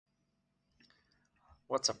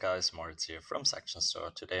What's up guys, Moritz here from Section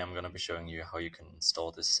Store. Today I'm going to be showing you how you can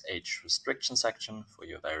install this age restriction section for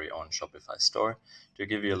your very own Shopify store. To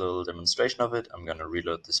give you a little demonstration of it, I'm going to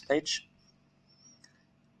reload this page.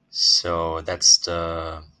 So that's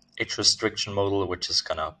the age restriction modal, which is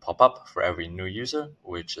going to pop up for every new user,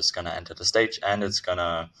 which is going to enter the stage, and it's going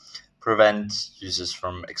to prevent users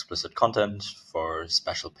from explicit content for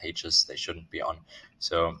special pages they shouldn't be on.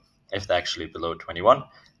 So if they're actually below 21,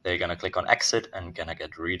 they're going to click on exit and going to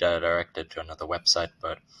get redirected to another website.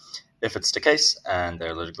 But if it's the case and they're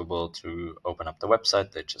eligible to open up the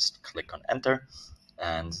website, they just click on enter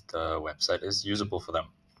and the website is usable for them.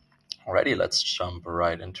 Alrighty, let's jump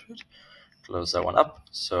right into it. Close that one up.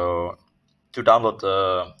 So to download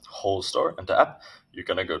the whole store and the app, you're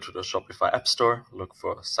going to go to the Shopify App Store, look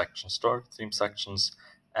for Section Store, Theme Sections,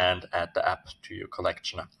 and add the app to your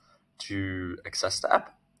collection. To access the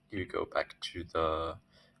app, you go back to the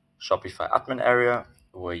Shopify admin area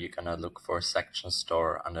where you're going to look for Section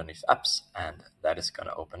Store underneath apps, and that is going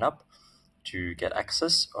to open up. To get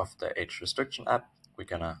access of the age restriction app, we're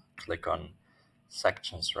going to click on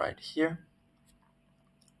Sections right here.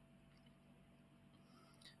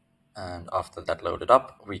 And after that loaded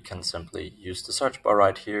up, we can simply use the search bar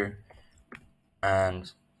right here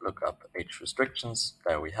and look up age restrictions.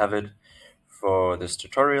 There we have it. For this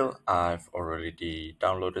tutorial, I've already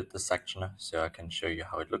downloaded the section, so I can show you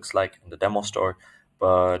how it looks like in the demo store.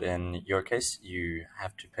 But in your case, you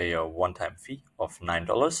have to pay a one-time fee of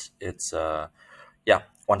 $9. It's a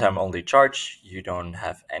one-time only charge. You don't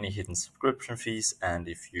have any hidden subscription fees, and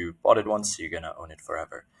if you bought it once, you're gonna own it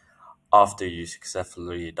forever. After you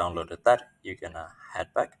successfully downloaded that, you're gonna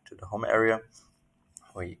head back to the home area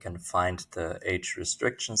where you can find the age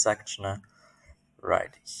restriction section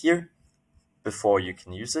right here. Before you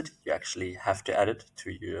can use it, you actually have to add it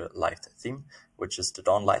to your light theme, which is the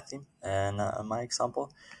Dawn light theme in my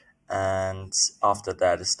example. And after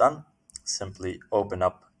that is done, simply open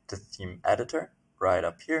up the theme editor right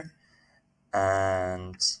up here.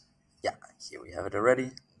 And yeah, here we have it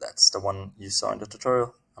already. That's the one you saw in the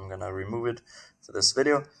tutorial. I'm gonna remove it for this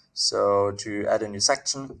video. So to add a new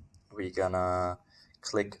section, we're gonna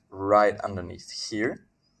click right underneath here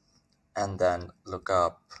and then look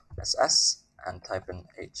up SS and type in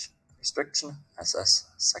age restriction, SS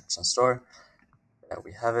section store. There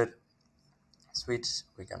we have it. Sweet.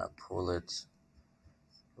 We're gonna pull it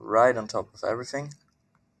right on top of everything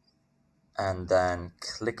and then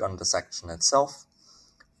click on the section itself.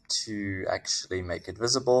 To actually make it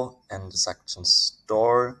visible in the section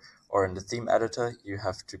store or in the theme editor, you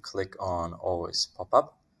have to click on always pop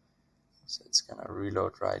up. So it's gonna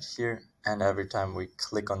reload right here, and every time we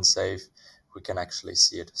click on save, we can actually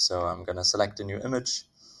see it. So I'm gonna select a new image,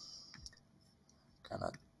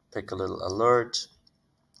 gonna pick a little alert,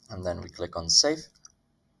 and then we click on save.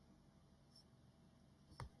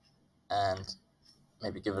 And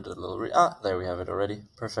maybe give it a little there we have it already.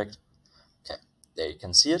 Perfect. Okay, there you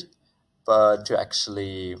can see it. But to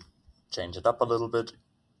actually change it up a little bit,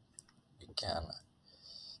 we can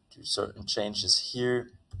do certain changes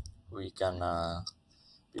here. We can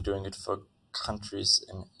be doing it for countries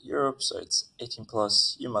in Europe, so it's 18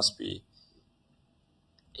 plus. You must be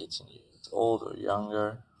 18 years old or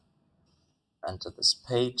younger. Enter this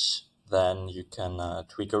page. Then you can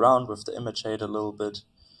tweak around with the image shade a little bit.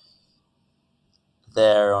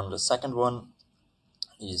 There on the second one,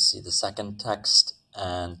 you see the second text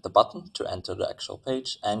and the button to enter the actual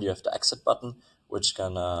page, and you have the exit button, which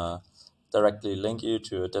can directly link you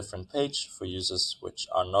to a different page for users which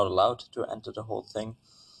are not allowed to enter the whole thing.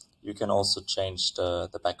 You can also change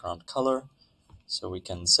the background color, so we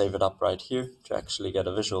can save it up right here to actually get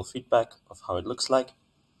a visual feedback of how it looks like.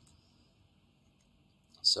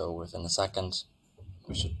 So within a second,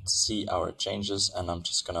 we should see our changes, and I'm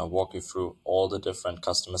just gonna walk you through all the different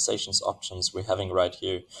customizations options we're having right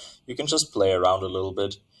here. You can just play around a little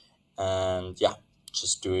bit and yeah,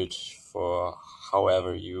 just do it for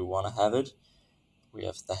however you want to have it. We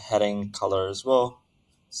have the heading color as well.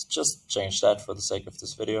 Let's just change that for the sake of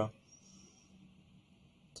this video.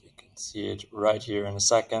 So you can see it right here in a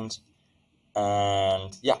second.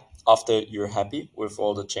 And yeah, after you're happy with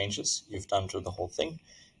all the changes you've done to the whole thing,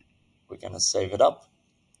 we're gonna save it up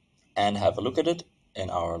and have a look at it in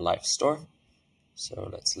our live store. So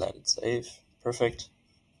let's let it save. Perfect.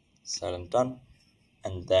 Said and done.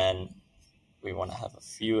 And then we want to have a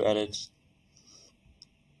few edits.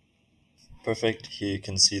 Perfect. Here you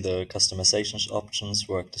can see the customization options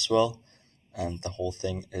worked as well, and the whole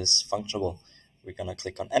thing is functional. We're gonna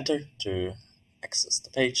click on enter to access the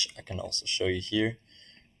page. I can also show you here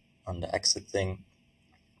on the exit thing.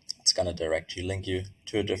 It's it's gonna directly link you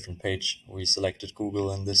to a different page. We selected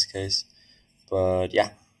Google in this case. But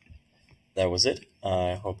yeah, that was it.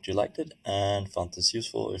 I hope you liked it and found this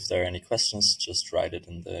useful. If there are any questions, just write it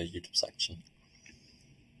in the YouTube section.